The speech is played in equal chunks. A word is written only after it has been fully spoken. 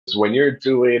when you're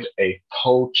doing a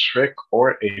pole trick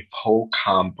or a pole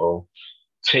combo,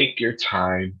 take your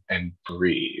time and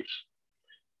breathe.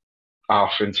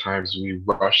 Oftentimes we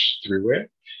rush through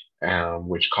it,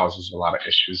 which causes a lot of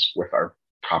issues with our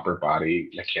proper body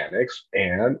mechanics,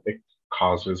 and it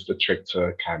causes the trick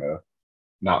to kind of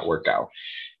not work out.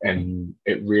 And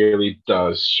it really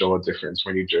does show a difference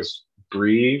when you just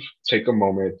breathe, take a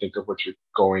moment, think of what you're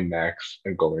going next,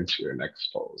 and go into your next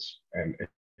pose. And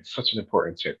it's such an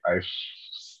important tip. I've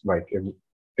like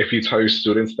if you tell your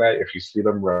students that, if you see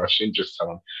them rushing, just tell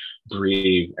them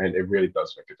breathe, and it really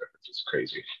does make a difference. It's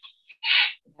crazy.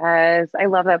 Yes, I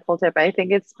love that pull tip. I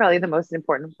think it's probably the most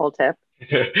important pull tip.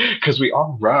 Because we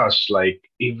all rush, like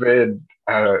even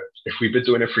if we've been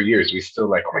doing it for years, we still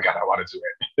like, oh my God, I want to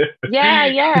do Yeah,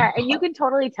 yeah. And you it. can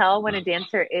totally tell when a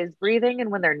dancer is breathing and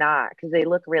when they're not because they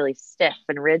look really stiff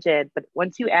and rigid. But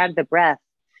once you add the breath,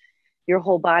 your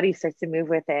whole body starts to move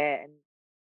with it. And